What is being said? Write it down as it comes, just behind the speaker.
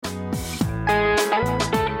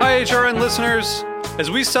HRN listeners.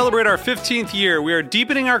 As we celebrate our 15th year, we are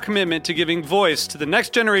deepening our commitment to giving voice to the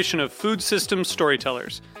next generation of food systems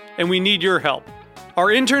storytellers, and we need your help. Our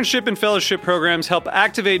internship and fellowship programs help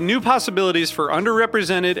activate new possibilities for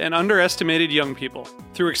underrepresented and underestimated young people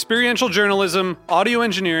through experiential journalism, audio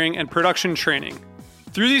engineering, and production training.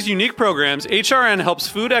 Through these unique programs, HRN helps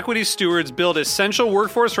food equity stewards build essential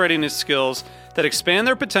workforce readiness skills that expand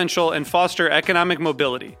their potential and foster economic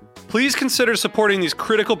mobility. Please consider supporting these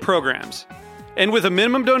critical programs. And with a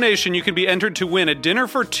minimum donation, you can be entered to win a dinner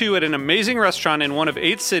for two at an amazing restaurant in one of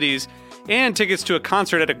 8 cities and tickets to a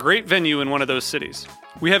concert at a great venue in one of those cities.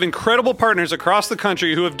 We have incredible partners across the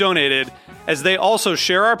country who have donated, as they also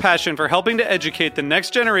share our passion for helping to educate the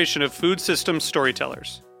next generation of food systems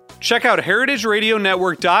storytellers. Check out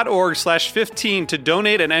heritageradionetwork.org/15 to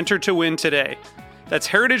donate and enter to win today. That's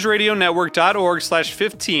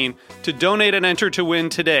heritageradionetwork.org/15 to donate and enter to win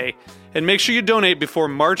today. And make sure you donate before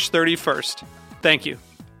March 31st. Thank you.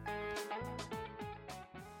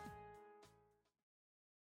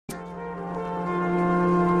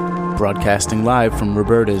 Broadcasting live from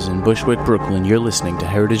Roberta's in Bushwick, Brooklyn, you're listening to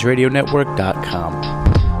heritageradionetwork.com.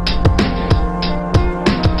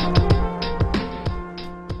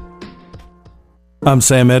 I'm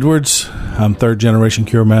Sam Edwards. I'm third-generation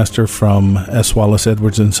Cure Master from S. Wallace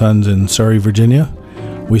Edwards & Sons in Surrey, Virginia.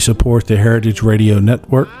 We support the Heritage Radio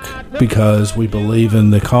Network because we believe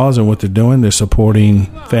in the cause and what they're doing. They're supporting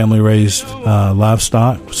family-raised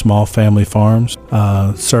livestock, small family farms,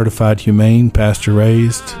 certified humane,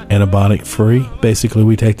 pasture-raised, antibiotic-free. Basically,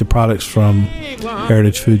 we take the products from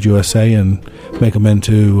Heritage Food USA and make them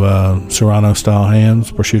into Serrano-style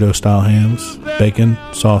hams, prosciutto-style hams, bacon,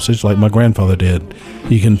 sausage, like my grandfather did.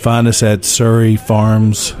 You can find us at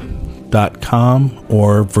surreyfarms.com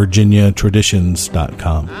or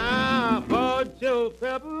virginiatraditions.com.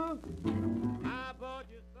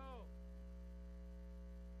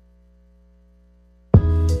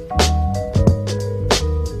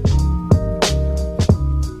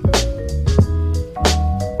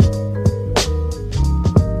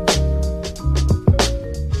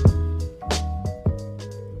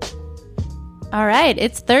 All right,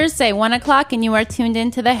 it's Thursday, 1 o'clock, and you are tuned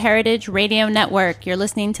into the Heritage Radio Network. You're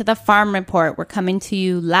listening to the Farm Report. We're coming to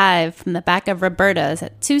you live from the back of Roberta's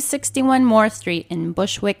at 261 Moore Street in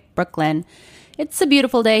Bushwick, Brooklyn. It's a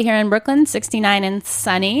beautiful day here in Brooklyn, 69 and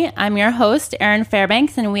sunny. I'm your host, Erin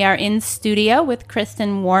Fairbanks, and we are in studio with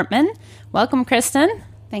Kristin Wartman. Welcome, Kristin.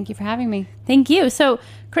 Thank you for having me. Thank you. So,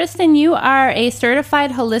 Kristin, you are a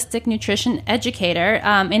certified holistic nutrition educator,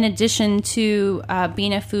 in addition to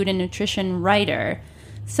being a food and nutrition writer.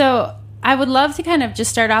 So I would love to kind of just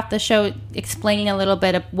start off the show explaining a little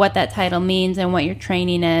bit of what that title means and what your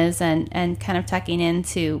training is, and kind of tucking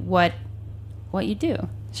into what you do.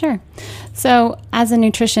 Sure. So as a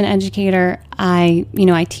nutrition educator, I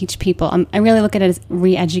teach people. I really look at it as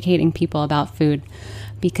re-educating people about food,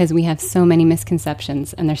 because we have so many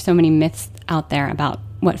misconceptions and there's so many myths out there about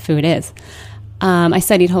what food is. I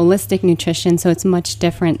studied holistic nutrition, so it's much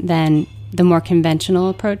different than the more conventional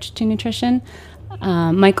approach to nutrition.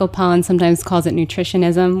 Michael Pollan sometimes calls it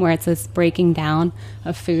nutritionism, where it's this breaking down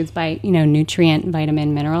of foods by, nutrient,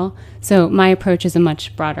 vitamin, mineral. So my approach is a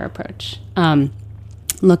much broader approach,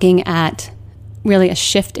 looking at really a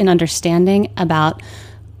shift in understanding about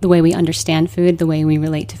the way we understand food, the way we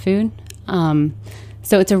relate to food.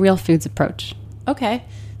 So it's a real foods approach. Okay.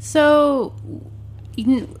 So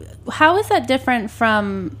how is that different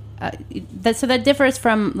from, that differs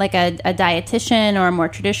from like a dietitian or a more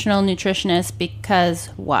traditional nutritionist, because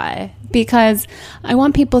why? Because I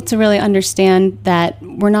want people to really understand that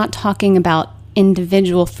we're not talking about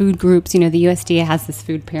individual food groups. The USDA has this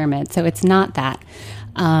food pyramid, so it's not that.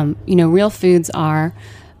 Real foods are,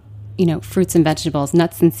 fruits and vegetables,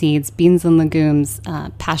 nuts and seeds, beans and legumes,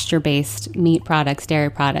 pasture-based meat products, dairy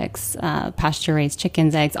products, pasture-raised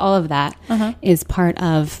chickens, eggs, all of that is part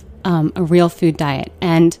of a real food diet.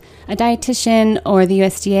 And a dietitian or the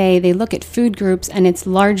USDA, they look at food groups, and it's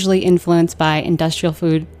largely influenced by industrial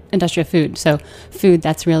food. So food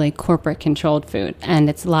that's really corporate-controlled food, and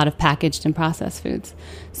it's a lot of packaged and processed foods.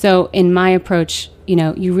 So in my approach,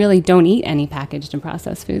 you really don't eat any packaged and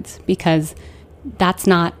processed foods, because that's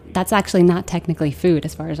actually not technically food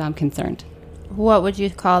as far as I'm concerned. What would you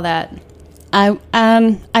call that? I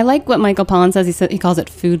like what Michael Pollan says. He calls it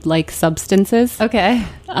food-like substances. Okay.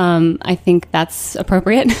 I think that's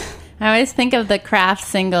appropriate. I always think of the Kraft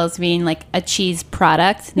singles being like a cheese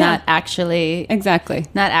product, not actually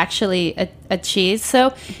a cheese.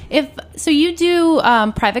 So you do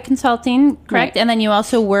private consulting, correct? Right. And then you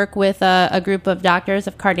also work with a group of doctors,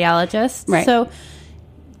 of cardiologists. Right. So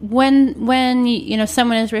when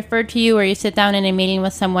someone is referred to you or you sit down in a meeting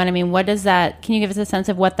with someone, I mean, what does that, can you give us a sense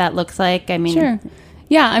of what that looks like? I mean, sure.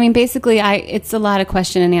 Yeah, I mean, basically, it's a lot of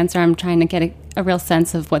question and answer. I'm trying to get a real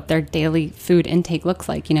sense of what their daily food intake looks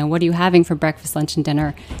like. What are you having for breakfast, lunch, and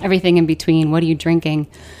dinner? Everything in between. What are you drinking?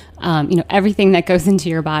 Everything that goes into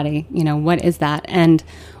your body. What is that? And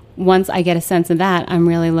once I get a sense of that, I'm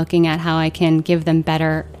really looking at how I can give them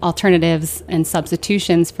better alternatives and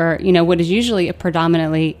substitutions for, what is usually a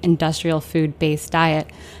predominantly industrial food-based diet,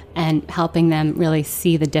 and helping them really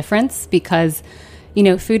see the difference, because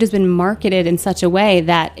food has been marketed in such a way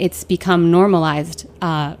that it's become normalized.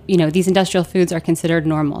 These industrial foods are considered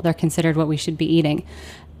normal. They're considered what we should be eating.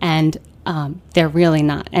 And they're really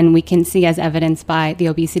not. And we can see, as evidenced by the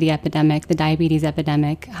obesity epidemic, the diabetes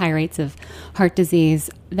epidemic, high rates of heart disease,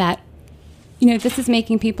 that, this is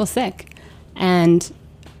making people sick. And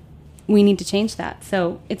we need to change that.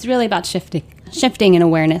 So it's really about shifting in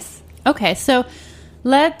awareness. Okay, so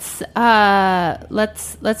let's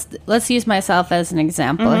use myself as an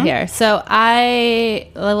example here. So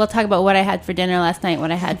we'll talk about what I had for dinner last night,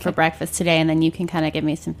 what I had for breakfast today, and then you can kind of give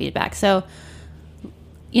me some feedback. So,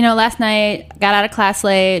 last night, got out of class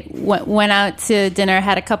late, went out to dinner,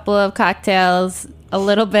 had a couple of cocktails, a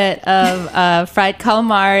little bit of fried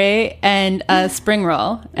calamari, and a spring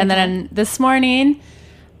roll. And then this morning,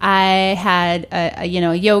 I had a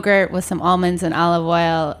yogurt with some almonds and olive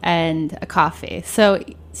oil and a coffee. So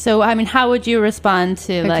I mean, how would you respond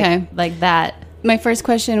to like that? My first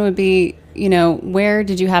question would be, where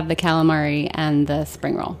did you have the calamari and the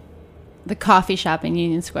spring roll? The coffee shop in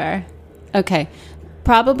Union Square. Okay.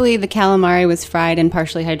 Probably the calamari was fried in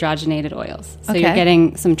partially hydrogenated oils. So you're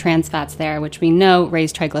getting some trans fats there, which we know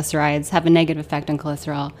raise triglycerides, have a negative effect on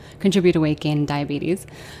cholesterol, contribute to weight gain and diabetes.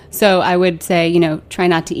 So I would say, try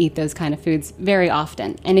not to eat those kind of foods very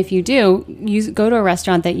often. And if you do, go to a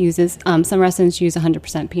restaurant that uses, some restaurants use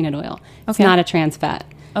 100% peanut oil. It's not a trans fat.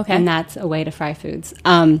 Okay. And that's a way to fry foods.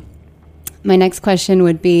 My next question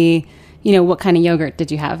would be, what kind of yogurt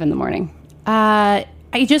did you have in the morning?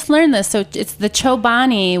 I just learned this. So it's the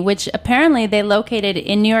Chobani, which apparently they located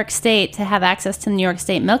in New York State to have access to New York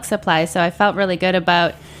State milk supply. So I felt really good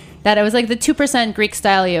about that. It was like the 2%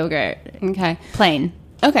 Greek-style yogurt. Okay. Plain.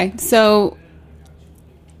 Okay. So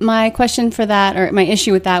my question for that, or my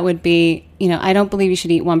issue with that would be, I don't believe you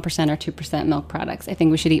should eat 1% or 2% milk products. I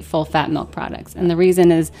think we should eat full-fat milk products. And the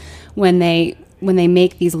reason is when they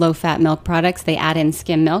make these low-fat milk products, they add in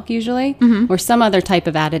skim milk usually, or some other type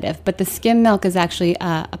of additive. But the skim milk is actually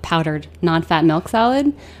a powdered non-fat milk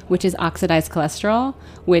solid, which is oxidized cholesterol,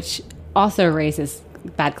 which also raises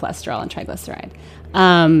bad cholesterol and triglyceride.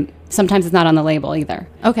 Sometimes it's not on the label either.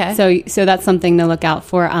 Okay. So that's something to look out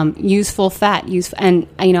for. Use full fat.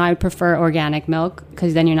 I would prefer organic milk,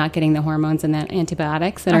 because then you're not getting the hormones and the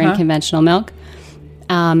antibiotics that are in conventional milk.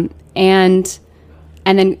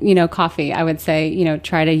 And then, coffee, I would say,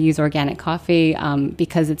 try to use organic coffee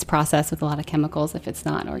because it's processed with a lot of chemicals if it's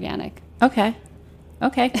not organic. Okay,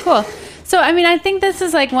 cool. So, I mean, I think this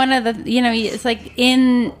is like one of the, it's like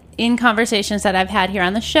in conversations that I've had here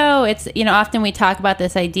on the show, it's, often we talk about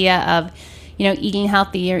this idea of, eating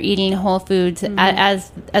healthy or eating whole foods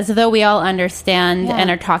as though we all understand and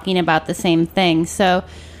are talking about the same thing. So,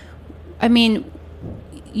 I mean,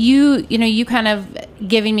 you kind of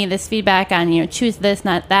giving me this feedback on, choose this,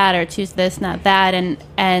 not that, or choose this, not that.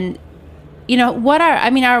 And what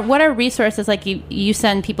are resources like you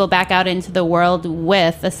send people back out into the world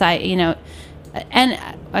with, aside, and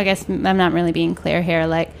I guess I'm not really being clear here.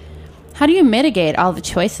 Like, how do you mitigate all the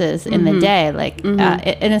choices in the day? Like,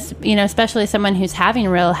 and especially someone who's having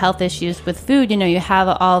real health issues with food, you have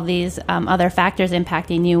all these other factors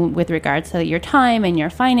impacting you with regards to your time and your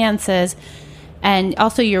finances, and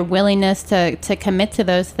also your willingness to commit to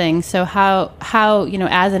those things. So how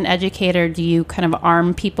as an educator, do you kind of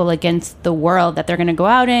arm people against the world that they're going to go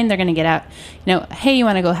out in? They're going to get out, hey, you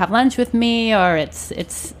want to go have lunch with me? Or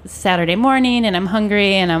it's Saturday morning and I'm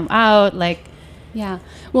hungry and I'm out. Like, yeah.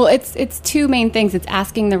 Well, it's two main things. It's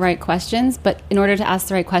asking the right questions, but in order to ask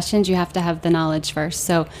the right questions, you have to have the knowledge first.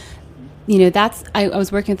 So, I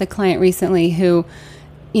was working with a client recently who,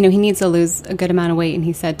 he needs to lose a good amount of weight. And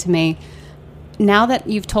he said to me, now that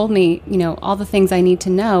you've told me, all the things I need to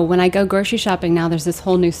know, when I go grocery shopping now, there's this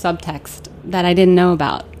whole new subtext that I didn't know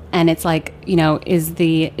about. And it's like, is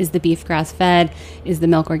the beef grass-fed? Is the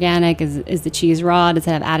milk organic? Is the cheese raw? Does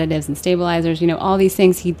it have additives and stabilizers? All these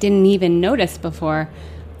things he didn't even notice before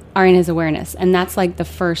are in his awareness. And that's like the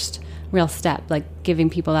first real step, like giving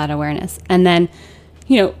people that awareness. And then,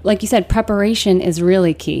 like you said, preparation is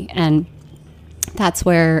really key. And That's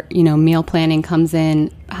where, meal planning comes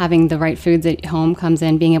in, having the right foods at home comes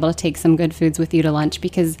in, being able to take some good foods with you to lunch,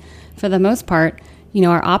 because for the most part,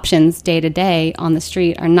 our options day to day on the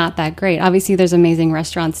street are not that great. Obviously, there's amazing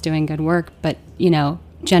restaurants doing good work, but,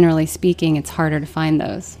 generally speaking, it's harder to find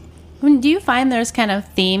those. Do you find there's kind of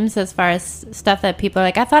themes as far as stuff that people are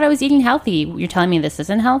like, I thought I was eating healthy. You're telling me this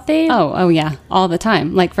isn't healthy? Oh yeah, all the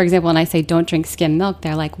time. Like, for example, when I say don't drink skim milk,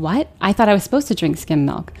 they're like, what? I thought I was supposed to drink skim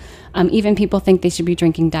milk. Even people think they should be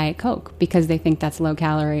drinking Diet Coke because they think that's low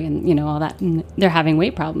calorie and, all that. And they're having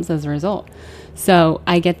weight problems as a result. So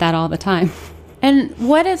I get that all the time. And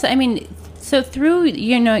so through,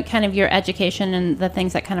 kind of your education and the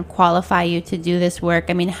things that kind of qualify you to do this work,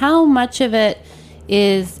 how much of it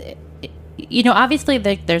is... obviously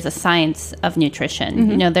there's a science of nutrition.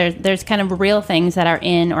 Mm-hmm. There's kind of real things that are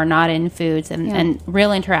in or not in foods and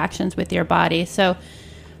real interactions with your body. So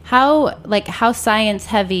how science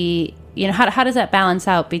heavy, how does that balance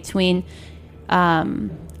out between,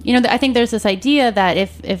 I think there's this idea that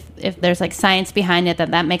if there's like science behind it,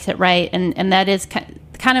 that makes it right. And that is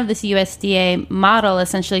kind of this USDA model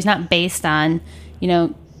essentially is not based on,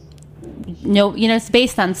 it's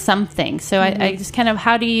based on something. So Mm-hmm. I just kind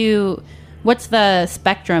of, what's the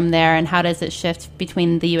spectrum there, and how does it shift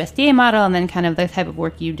between the USDA model and then kind of the type of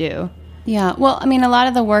work you do? Yeah, well, a lot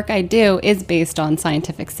of the work I do is based on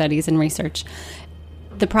scientific studies and research.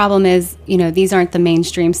 The problem is, these aren't the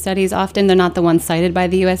mainstream studies often. They're not the ones cited by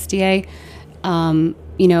the USDA. A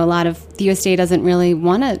lot of the USDA doesn't really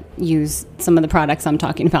want to use some of the products I'm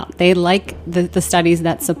talking about. They like the studies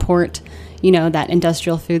that support, that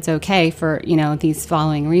industrial food's okay for, these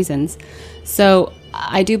following reasons. So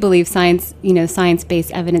I do believe science,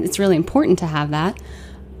 science-based evidence, it's really important to have that.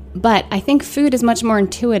 But I think food is much more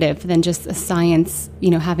intuitive than just a science,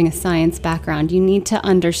 having a science background. You need to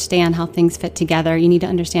understand how things fit together. You need to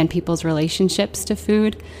understand people's relationships to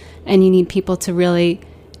food. And you need people to really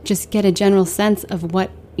just get a general sense of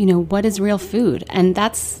what is real food. And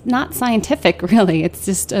that's not scientific, really. It's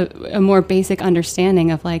just a more basic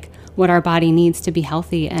understanding of like what our body needs to be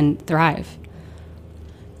healthy and thrive.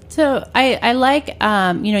 So I like,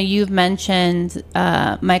 you've mentioned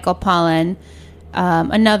Michael Pollan.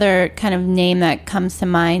 Another kind of name that comes to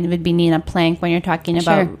mind would be Nina Plank when you're talking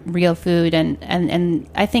about real food. And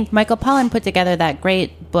I think Michael Pollan put together that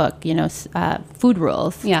great book, Food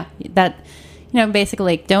Rules. Yeah. That,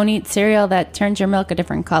 basically like, don't eat cereal that turns your milk a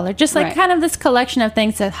different color. Just like kind of this collection of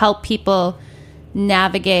things that help people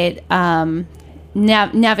navigate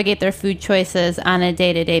navigate their food choices on a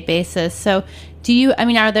day-to-day basis. So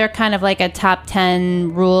are there kind of like a top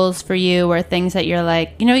 10 rules for you, or things that you're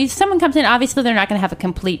like, if someone comes in, obviously they're not going to have a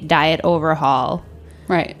complete diet overhaul.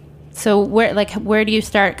 Right. So where do you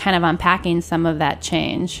start kind of unpacking some of that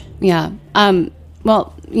change? Yeah.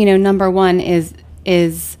 Well, number one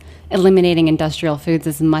is eliminating industrial foods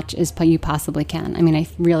as much as you possibly can. I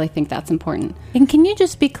really think that's important. And can you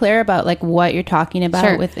just be clear about like what you're talking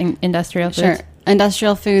about with industrial foods? Sure.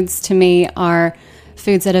 Industrial foods to me are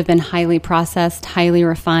foods that have been highly processed, highly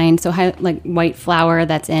refined. So like white flour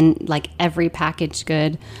that's in like every packaged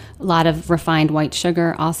good, a lot of refined white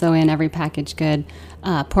sugar also in every packaged good,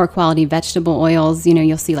 poor quality vegetable oils.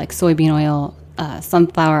 You'll see like soybean oil,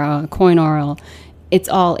 sunflower oil, corn oil. It's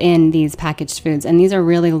all in these packaged foods. And these are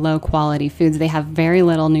really low quality foods. They have very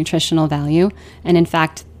little nutritional value. And in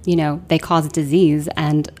fact, they cause disease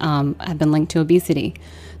and have been linked to obesity.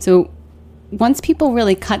 So once people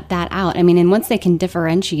really cut that out, and once they can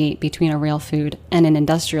differentiate between a real food and an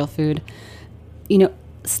industrial food,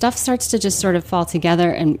 stuff starts to just sort of fall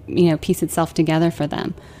together and, piece itself together for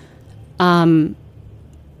them.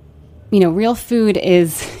 Real food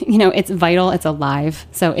is, it's vital, it's alive.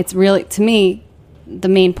 So it's really, to me, the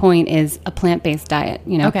main point is a plant-based diet,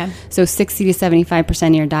 Okay. So 60 to 75%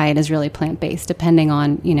 of your diet is really plant-based, depending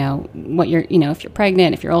on, what you're, if you're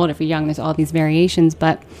pregnant, if you're old, if you're young, there's all these variations.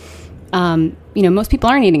 But, most people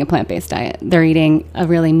aren't eating a plant-based diet. They're eating a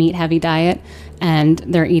really meat-heavy diet, and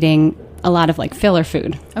they're eating a lot of like filler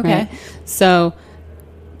food. Okay. Right? So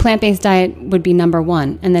plant-based diet would be number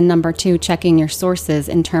one. And then number two, checking your sources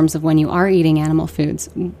in terms of when you are eating animal foods.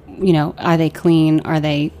 Are they clean? Are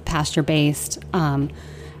they pasture-based? Trying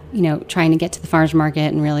to get to the farmer's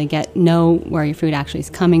market and really know where your food actually is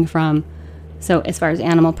coming from. So as far as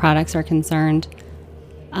animal products are concerned,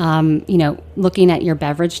 looking at your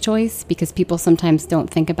beverage choice, because people sometimes don't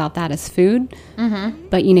think about that as food. Mm-hmm.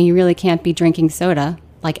 But, you really can't be drinking soda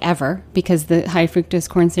like ever, because the high fructose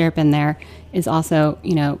corn syrup in there is also,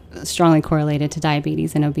 strongly correlated to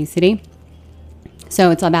diabetes and obesity.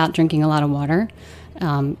 So it's about drinking a lot of water,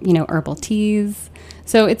 herbal teas.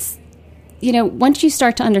 So it's once you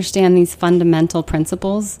start to understand these fundamental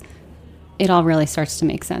principles, it all really starts to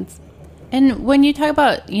make sense. And when you talk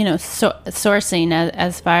about, sourcing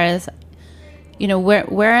as far as,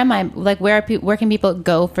 where am I, like, where can people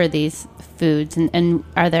go for these foods? And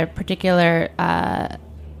are there particular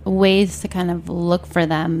ways to kind of look for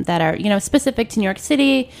them that are, specific to New York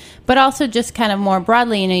City, but also just kind of more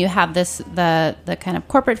broadly, you have the kind of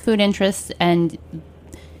corporate food interests, and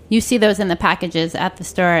you see those in the packages at the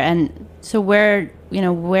store. And so where do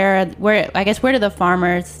the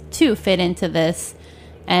farmers too fit into this?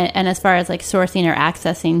 And as far as like sourcing or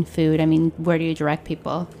accessing food, where do you direct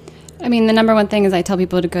people? The number one thing is I tell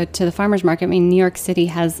people to go to the farmers market. New York City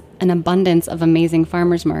has an abundance of amazing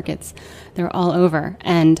farmers markets. They're all over.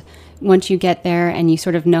 And once you get there and you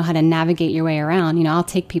sort of know how to navigate your way around, I'll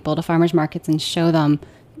take people to farmers markets and show them,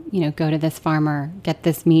 go to this farmer, get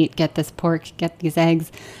this meat, get this pork, get these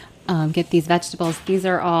eggs, get these vegetables. These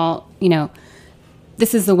are all,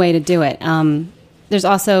 this is the way to do it. There's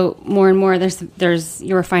also more and more,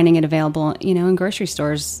 you're finding it available, in grocery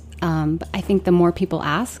stores. But I think the more people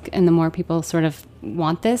ask and the more people sort of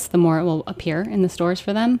want this, the more it will appear in the stores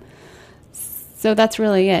for them. So that's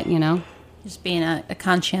really it, Just being a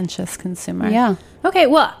conscientious consumer. Yeah. Okay,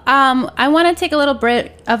 well, I want to take a little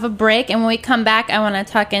bit of a break, and when we come back, I want to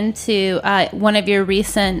talk into one of your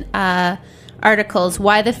recent articles,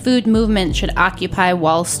 Why the Food Movement Should Occupy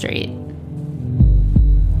Wall Street.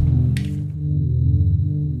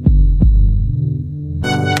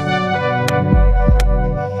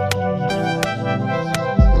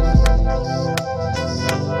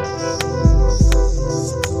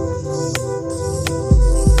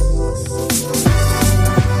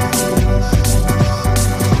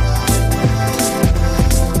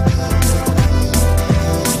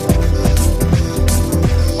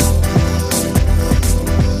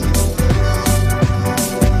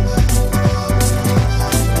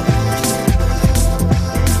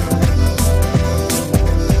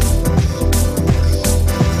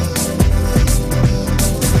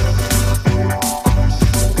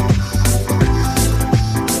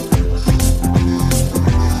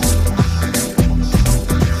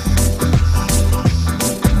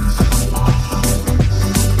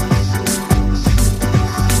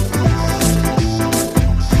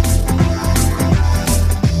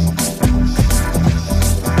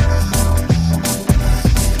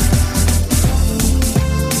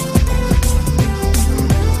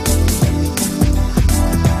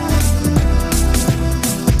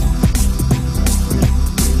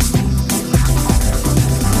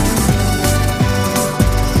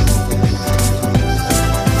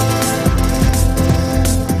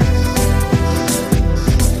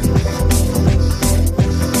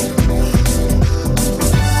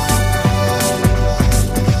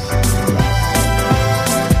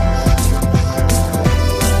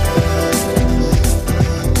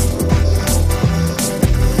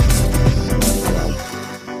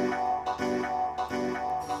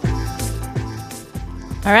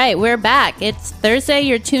 All right, we're back. It's Thursday.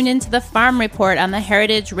 You're tuned into the Farm Report on the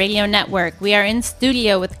Heritage Radio Network. We are in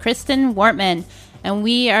studio with Kristin Wartman, and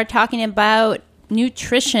we are talking about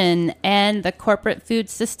nutrition and the corporate food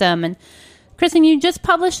system. And Kristin, you just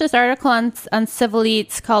published this article on Civil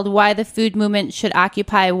Eats called Why the Food Movement Should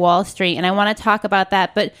Occupy Wall Street, and I want to talk about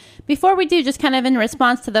that. But before we do, just kind of in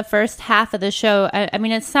response to the first half of the show, I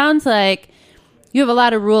mean, it sounds like you have a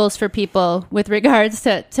lot of rules for people with regards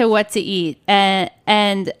to what to eat.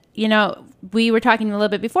 And, you know, we were talking a little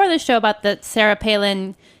bit before the show about the Sarah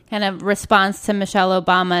Palin kind of response to Michelle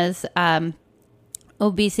Obama's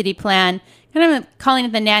obesity plan, kind of calling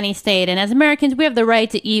it the nanny state. And as Americans, we have the right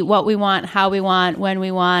to eat what we want, how we want, when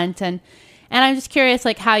we want. And I'm just curious,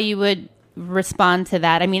 like, how you would respond to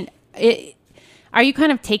that. I mean, are you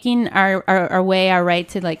kind of taking our right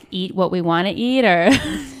to, like, eat what we want to eat, or...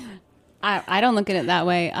 I don't look at it that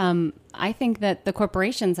way. I think that the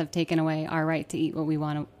corporations have taken away our right to eat what we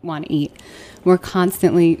want to eat. We're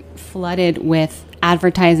constantly flooded with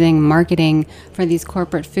advertising, marketing for these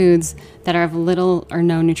corporate foods that are of little or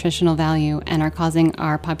no nutritional value and are causing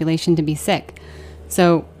our population to be sick.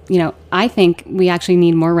 So, you know, I think we actually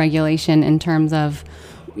need more regulation in terms of,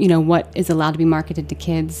 you know, what is allowed to be marketed to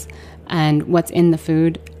kids and what's in the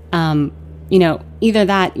food. You know, either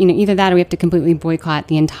that or we have to completely boycott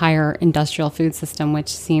the entire industrial food system, which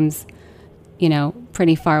seems, you know,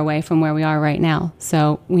 pretty far away from where we are right now.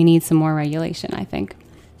 So we need some more regulation, I think.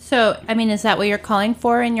 So, I mean, is that what you're calling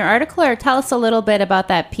for in your article, or tell us a little bit about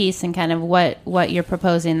that piece and kind of what you're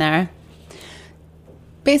proposing there? Well, I think, you know, I think the corporations have taken away our right to eat what we want to eat. We're constantly flooded with advertising, marketing for these corporate foods that are of little or no nutritional value and are causing our population to be sick. So, you know, I think we actually need more regulation in terms of, you know, what is allowed to be marketed to kids and what's in the food. You know, either that or we have to completely boycott the entire industrial food system, which seems, you know, pretty far away from where we are right now. So we need some more regulation, I think. So, I mean, is that what you're calling for in your article, or tell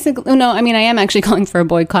us a little bit about that piece and kind of what you're proposing there? Basically, no, I mean, I am actually calling for a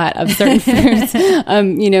boycott of certain foods.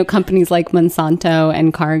 Companies like Monsanto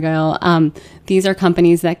and Cargill, these are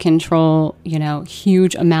companies that control,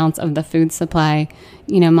 huge amounts of the food supply.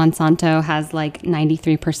 Monsanto has like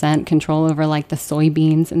 93% control over like the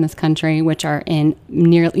soybeans in this country, which are in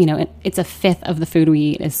nearly, it's a fifth of the food we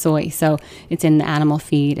eat is soy. So it's in the animal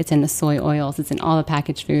feed, it's in the soy oils, it's in all the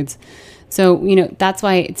packaged foods. So, that's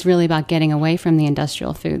why it's really about getting away from the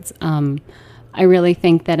industrial foods. I really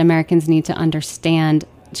think that Americans need to understand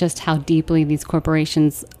just how deeply these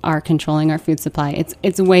corporations are controlling our food supply.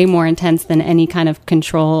 It's way more intense than any kind of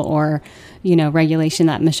control or, regulation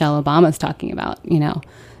that Michelle Obama is talking about,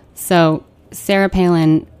 So Sarah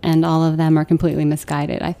Palin and all of them are completely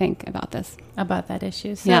misguided, I think, about this. About that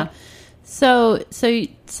issue. Yeah. So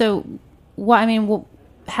what,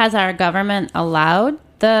 has our government allowed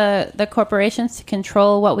the corporations to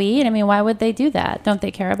control what we eat? Why would they do that? Don't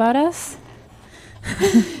they care about us?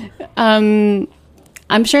 I'm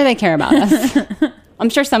sure they care about us. I'm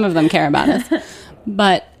sure some of them care about us.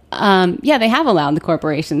 But they have allowed the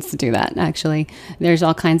corporations to do that, actually. There's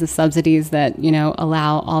all kinds of subsidies that,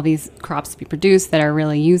 allow all these crops to be produced that are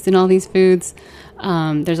really used in all these foods.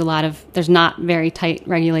 There's not very tight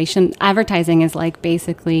regulation. Advertising is like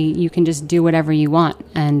basically you can just do whatever you want.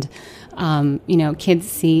 And, kids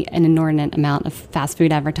see an inordinate amount of fast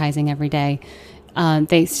food advertising every day.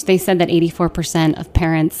 They said that 84% of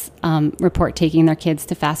parents report taking their kids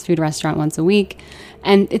to fast food restaurant once a week,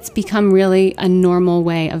 and it's become really a normal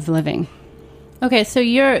way of living. Okay, so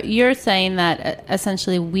you're saying that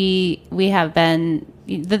essentially we have been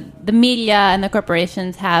the media and the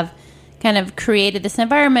corporations have kind of created this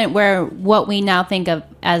environment where what we now think of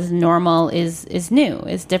as normal is new,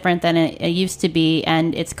 is different than it used to be,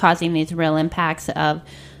 and it's causing these real impacts of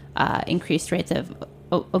increased rates of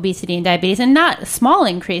obesity and diabetes, and not small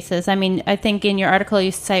increases. I think in your article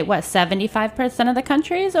you cite 75% of the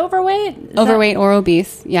country is overweight? Overweight or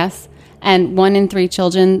obese, yes. And 1 in 3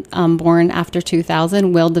 children born after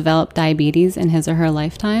 2000 will develop diabetes in his or her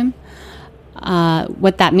lifetime.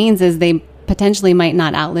 What that means is they potentially might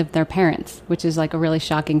not outlive their parents, which is like a really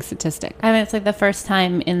shocking statistic. It's like the first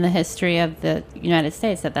time in the history of the United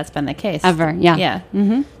States that's been the case. Ever, yeah. Yeah.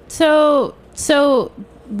 Mm-hmm. So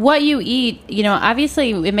what you eat,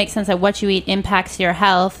 obviously it makes sense that what you eat impacts your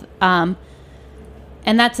health. And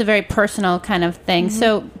that's a very personal kind of thing. Mm-hmm.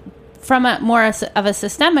 So from a more of a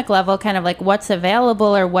systemic level, kind of like what's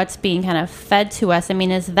available or what's being kind of fed to us,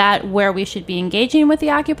 is that where we should be engaging with the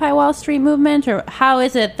Occupy Wall Street movement? Or how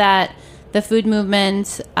is it that the food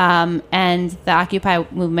movement and the Occupy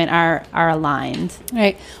movement are aligned?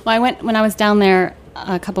 Right. Well, when I was down there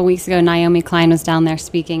a couple weeks ago, Naomi Klein was down there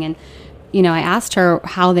speaking, and I asked her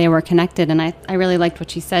how they were connected, and I really liked what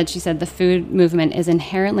she said. She said the food movement is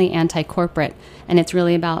inherently anti-corporate, and it's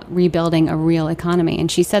really about rebuilding a real economy. And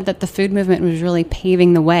she said that the food movement was really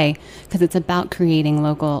paving the way because it's about creating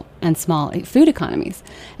local and small food economies.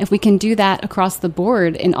 If we can do that across the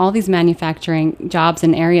board in all these manufacturing jobs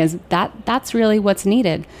and areas, that's really what's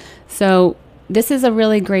needed. So this is a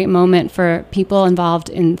really great moment for people involved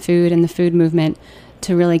in food and the food movement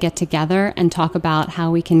to really get together and talk about how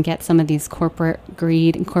we can get some of these corporate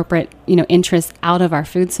greed and corporate, interests out of our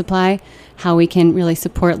food supply, how we can really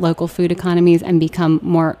support local food economies and become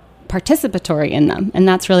more participatory in them. And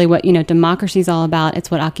that's really what, democracy is all about. It's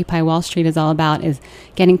what Occupy Wall Street is all about, is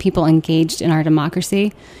getting people engaged in our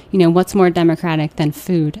democracy. What's more democratic than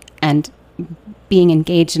food and being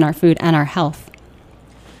engaged in our food and our health?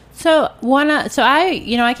 So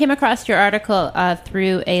I came across your article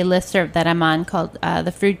through a listserv that I'm on called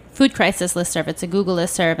the Food Crisis Listserv. It's a Google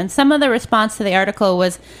listserv, and some of the response to the article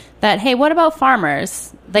was that, hey, what about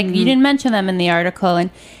farmers? Like, you didn't mention them in the article,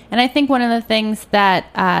 and I think one of the things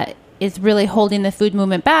that is really holding the food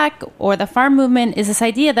movement back, or the farm movement, is this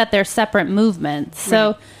idea that they're separate movements. So.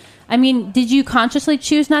 Right. Did you consciously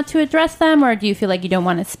choose not to address them, or do you feel like you don't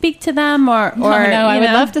want to speak to them? No, I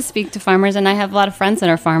would love to speak to farmers, and I have a lot of friends that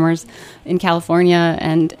are farmers in California,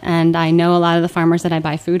 and I know a lot of the farmers that I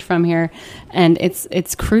buy food from here, and it's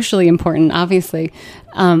crucially important, obviously.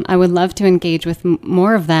 I would love to engage with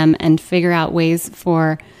more of them and figure out ways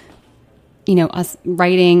for us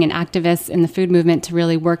writing and activists in the food movement to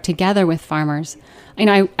really work together with farmers.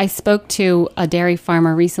 I spoke to a dairy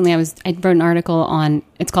farmer recently. I wrote an article on,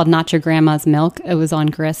 it's called Not Your Grandma's Milk. It was on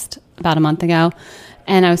Grist about a month ago.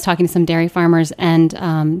 And I was talking to some dairy farmers, and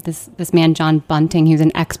this man, John Bunting, who's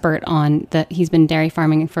an expert on he's been dairy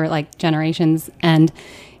farming for like generations. And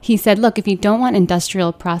he said, look, if you don't want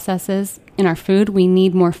industrial processes in our food, we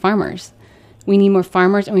need more farmers. we need more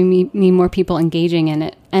farmers, and we need more people engaging in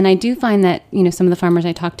it. And I do find that, some of the farmers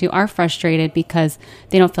I talk to are frustrated because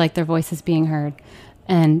they don't feel like their voice is being heard.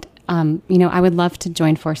 And, I would love to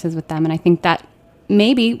join forces with them. And I think that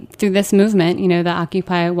maybe through this movement, the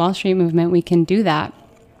Occupy Wall Street movement, we can do that.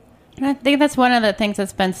 I think that's one of the things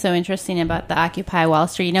that's been so interesting about the Occupy Wall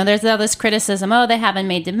Street. There's all this criticism, they haven't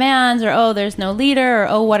made demands, or, there's no leader,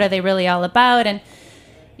 or, what are they really all about? And,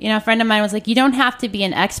 a friend of mine was like, you don't have to be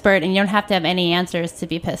an expert and you don't have to have any answers to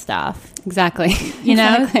be pissed off. Exactly.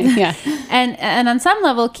 Exactly. Yeah. And on some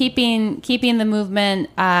level, keeping the movement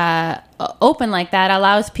open like that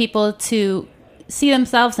allows people to see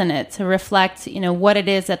themselves in it, to reflect, what it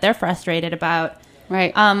is that they're frustrated about.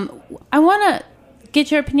 Right. I want to get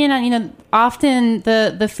your opinion on, often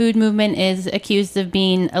the food movement is accused of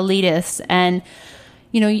being elitist, and,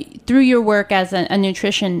 through your work as a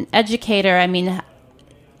nutrition educator,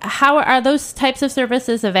 how are those types of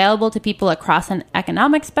services available to people across an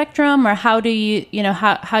economic spectrum, or how do you,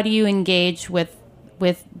 how do you engage with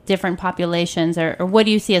different populations, or what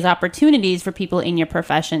do you see as opportunities for people in your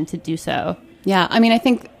profession to do so? Yeah, I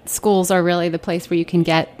think schools are really the place where you can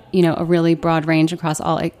get, a really broad range across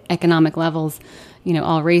all economic levels,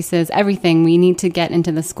 all races, everything. We need to get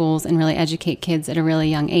into the schools and really educate kids at a really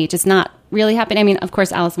young age. It's not really happening. Of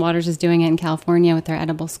course, Alice Waters is doing it in California with their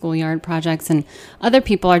edible schoolyard projects, and other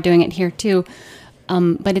people are doing it here too.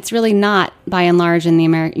 But it's really not, by and large, in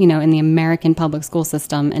the American public school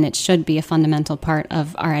system, and it should be a fundamental part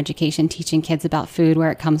of our education, teaching kids about food,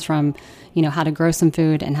 where it comes from, how to grow some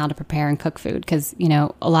food and how to prepare and cook food. Because,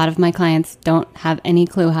 a lot of my clients don't have any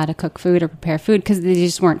clue how to cook food or prepare food because they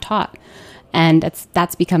just weren't taught. And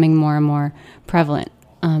that's becoming more and more prevalent.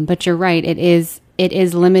 But you're right, it is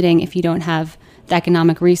limiting if you don't have the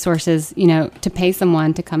economic resources, to pay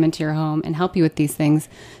someone to come into your home and help you with these things.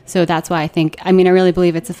 So that's why I really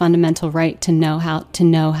believe it's a fundamental right to know how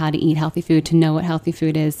to eat healthy food, to know what healthy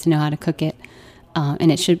food is, to know how to cook it,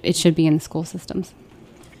 and it should be in the school systems.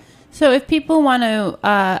 So if people want to,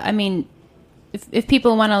 if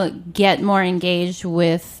people want to get more engaged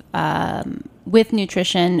with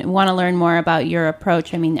nutrition, want to learn more about your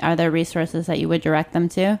approach, are there resources that you would direct them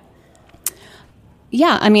to?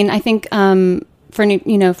 Yeah, I think for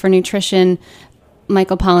nutrition,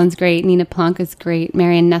 Michael Pollan's great, Nina Plonk is great,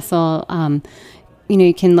 Marion Nessel.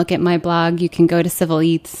 You can look at my blog. You can go to Civil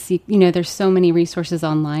Eats. There's so many resources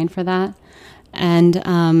online for that, and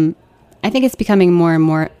I think it's becoming more and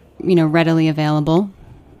more readily available.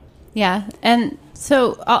 Yeah, and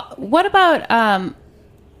so what about?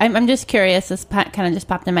 I'm just curious. This kind of just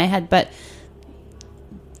popped in my head, but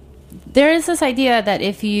there is this idea that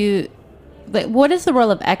if you what is the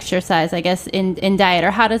role of exercise, I guess, in diet,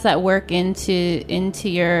 or how does that work into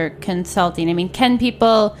your consulting? Can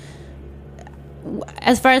people,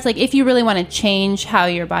 as far as if you really want to change how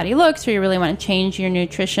your body looks, or you really want to change your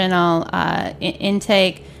nutritional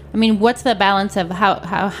intake, what's the balance of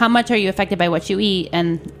how much are you affected by what you eat,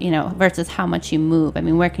 and versus how much you move?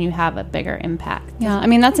 Where can you have a bigger impact? Yeah,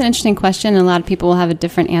 that's an interesting question, and a lot of people will have a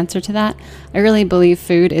different answer to that. I really believe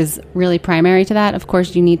food is really primary to that. Of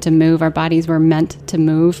course, you need to move. Our bodies were meant to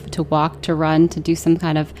move, to walk, to run, to do some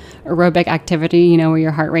kind of aerobic activity, where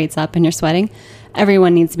your heart rate's up and you're sweating.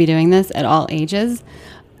 Everyone needs to be doing this at all ages.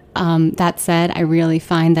 That said, I really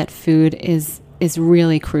find that food is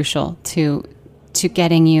really crucial to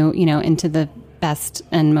getting you, into the best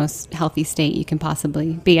and most healthy state you can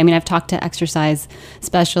possibly be. I've talked to exercise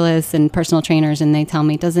specialists and personal trainers, and they tell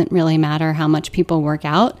me it doesn't really matter how much people work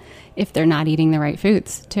out if they're not eating the right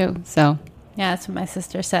foods too. So yeah, that's what my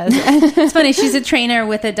sister says. It's funny. She's a trainer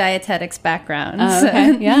with a dietetics background.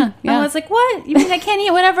 Okay. Yeah. I was like, what? You mean I can't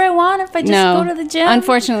eat whatever I want if I just go to the gym?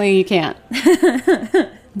 Unfortunately, you can't.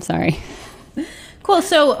 I'm sorry. Cool.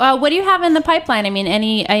 So what do you have in the pipeline?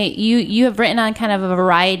 You have written on kind of a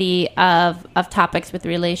variety of topics with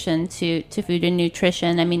relation to food and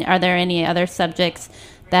nutrition. Are there any other subjects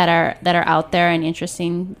that are out there and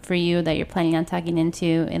interesting for you that you're planning on tagging into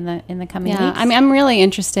in the coming weeks? I'm really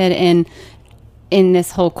interested in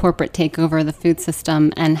this whole corporate takeover of the food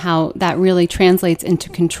system, and how that really translates into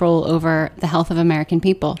control over the health of American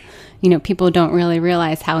people. People don't really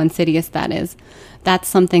realize how insidious that is. That's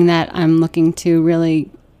something that I'm looking to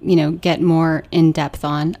really, get more in depth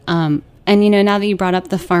on. And, now that you brought up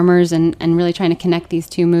the farmers and really trying to connect these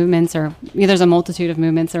two movements, or there's a multitude of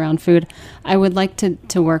movements around food, I would like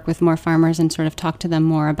to work with more farmers and sort of talk to them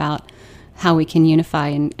more about how we can unify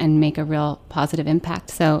and make a real positive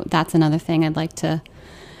impact. So that's another thing I'd like to.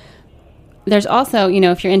 There's also,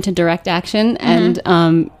 if you're into direct action, and,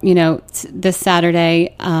 this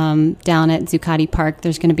Saturday down at Zuccotti Park,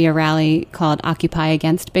 there's going to be a rally called Occupy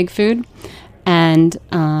Against Big Food. And,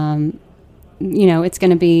 it's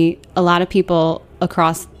going to be a lot of people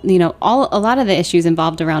across, a lot of the issues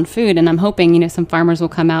involved around food. And I'm hoping, some farmers will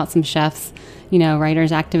come out, some chefs,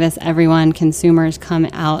 writers, activists, everyone, consumers come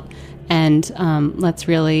out, and let's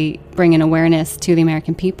really bring an awareness to the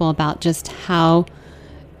American people about just how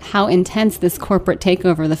intense this corporate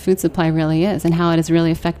takeover of the food supply really is, and how it is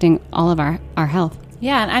really affecting all of our health.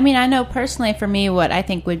 Yeah, and I know personally for me, what I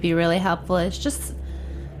think would be really helpful is just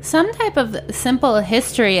some type of simple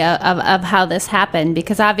history of how this happened,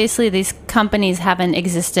 because obviously these companies haven't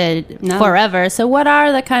existed forever. So what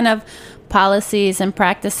are the kind of policies and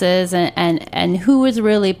practices, and who is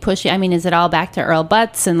really pushing? Is it all back to Earl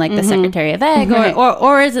Butz and the Secretary of Ag,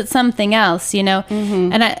 or is it something else,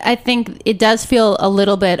 And I think it does feel a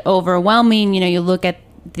little bit overwhelming. You look at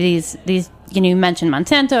these you mentioned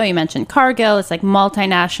Monsanto, you mentioned Cargill. It's like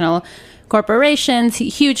multinational corporations,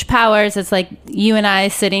 huge powers. It's like you and I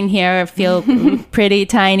sitting here feel pretty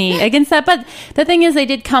tiny against that. But the thing is, they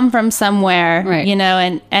did come from somewhere, right.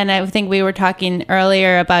 And I think we were talking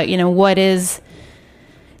earlier about, what is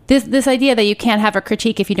this idea that you can't have a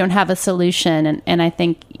critique if you don't have a solution. And I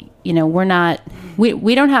think, we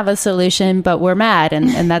don't have a solution, but we're mad.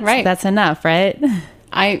 And that's, right. That's enough, right?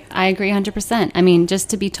 I agree 100%. Just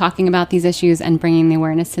to be talking about these issues and bringing the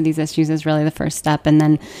awareness to these issues is really the first step. And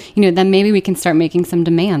then, then maybe we can start making some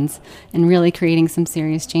demands and really creating some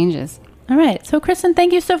serious changes. All right. So, Kristin,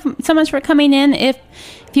 thank you so much for coming in. If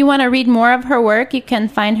you want to read more of her work, you can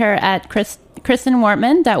find her at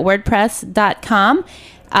kristinwartman.wordpress.com.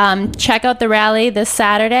 Check out the rally this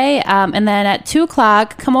Saturday. And then at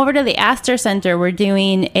 2:00, come over to the Astor Center. We're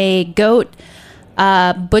doing a goat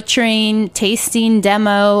butchering tasting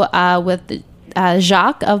demo with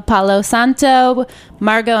Jacques of Palo Santo,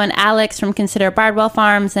 Margot and Alex from Consider Bardwell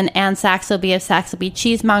Farms, and Ann Saxelby of Saxelby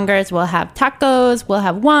Cheesemongers. We'll have tacos, we'll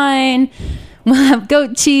have wine, we'll have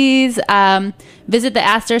goat cheese. Visit the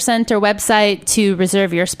Astor Center website to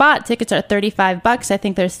reserve your spot. Tickets are $35. I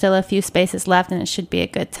think there's still a few spaces left, and it should be a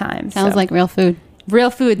good time. Sounds like real food.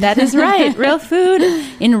 Real food, that is right. Real food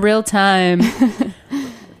in real time.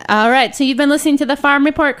 All right, so you've been listening to The Farm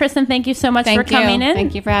Report. Kristin, thank you so much for coming in.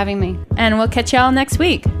 Thank you for having me. And we'll catch y'all next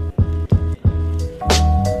week.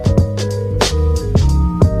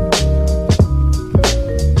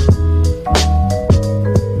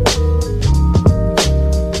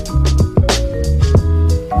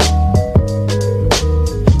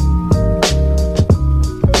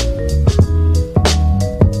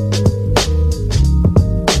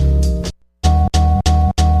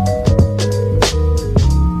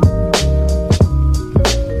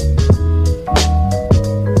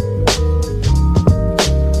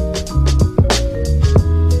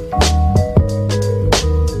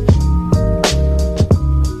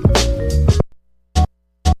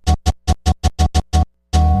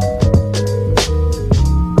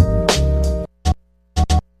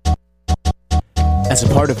 As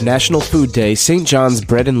a part of National Food Day, St. John's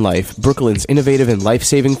Bread and Life, Brooklyn's innovative and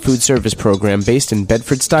life-saving food service program based in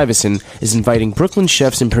Bedford-Stuyvesant, is inviting Brooklyn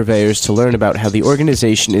chefs and purveyors to learn about how the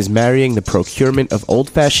organization is marrying the procurement of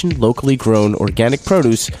old-fashioned, locally grown, organic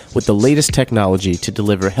produce with the latest technology to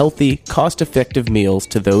deliver healthy, cost-effective meals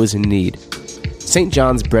to those in need. St.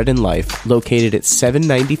 John's Bread and Life, located at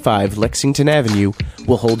 795 Lexington Avenue,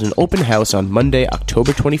 will hold an open house on Monday,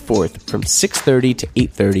 October 24th from 6:30 to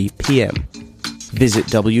 8:30 p.m. Visit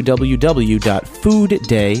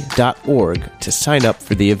www.foodday.org to sign up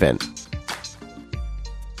for the event.